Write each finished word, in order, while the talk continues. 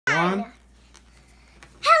1.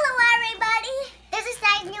 Hello, everybody. This is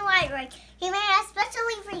Nine's new artwork. He made it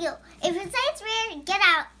especially for you. If you say it's weird, get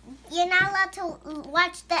out. You're not allowed to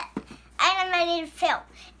watch the animated film.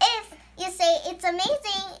 If you say it's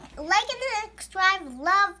amazing, like and subscribe.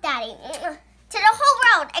 Love, Daddy. To the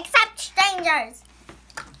whole world, except strangers.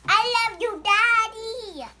 I love you,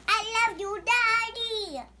 Daddy. I love you,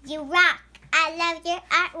 Daddy. You rock. I love your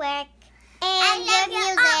artwork. And your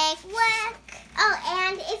music. Oh,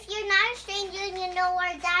 and if you're not a stranger and you know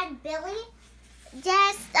our dad, Billy,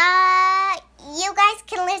 just, you guys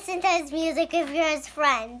can listen to his music if you're his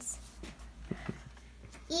friends.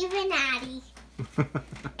 Even Addie.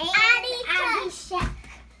 Addie Shack.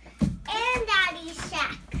 And Daddy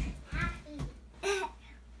Shack.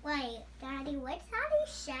 Wait, Daddy, what's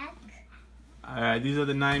Addie Shack? Alright, these are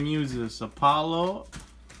the 9 Muses. Apollo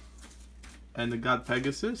and the god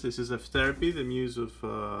Pegasus. This is F-Therapy, the muse of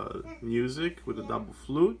music with a double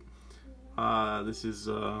flute. This is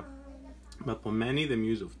Melpomene, the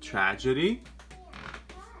muse of tragedy.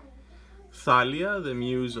 Thalia, the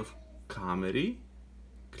muse of comedy.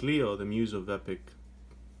 Clio, the muse of epic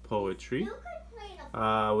poetry.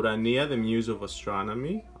 Urania, the muse of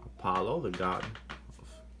astronomy. Apollo, the god of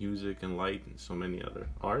music and light and so many other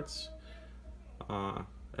arts.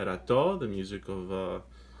 Erato, the music of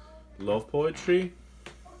love poetry.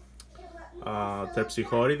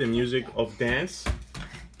 Terpsichore, the music of dance.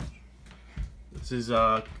 This is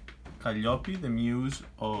Calliope, the muse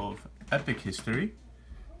of epic history.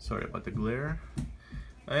 Sorry about the glare.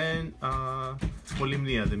 And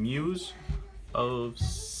Polymnia, the muse of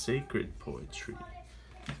sacred poetry.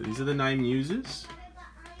 So these are the 9 Muses.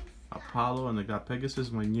 Apollo and the god Pegasus,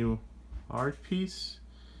 my new art piece.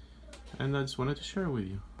 And I just wanted to share it with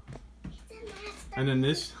you. And then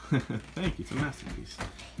this, thank you, it's a masterpiece.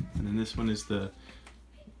 And then this one is the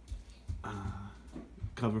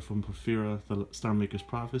cover from Porphyra, the Star Maker's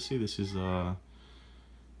Prophecy. This is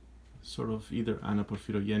sort of either Anna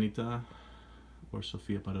Porphyrogenita or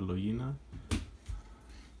Sophia Paralogina.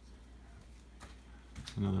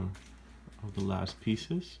 Another of the last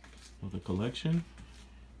pieces of the collection.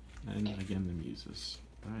 And again, the Muses.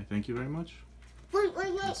 All right, thank you very much. Wait.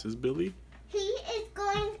 This is Billy. He is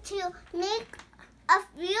going to make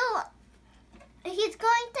he's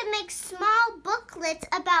going to make small booklets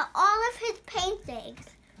about all of his paintings.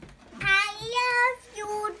 I love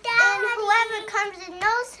you, Daddy. And whoever comes and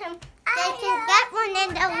knows him, they can get one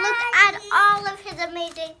and they'll look at all of his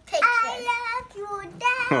amazing pictures. I love you,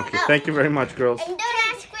 Daddy. Okay, thank you very much, girls. And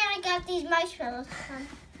don't ask where I got these marshmallows from.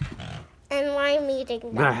 And why I'm eating them.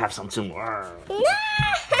 I'm gonna have some tomorrow. No!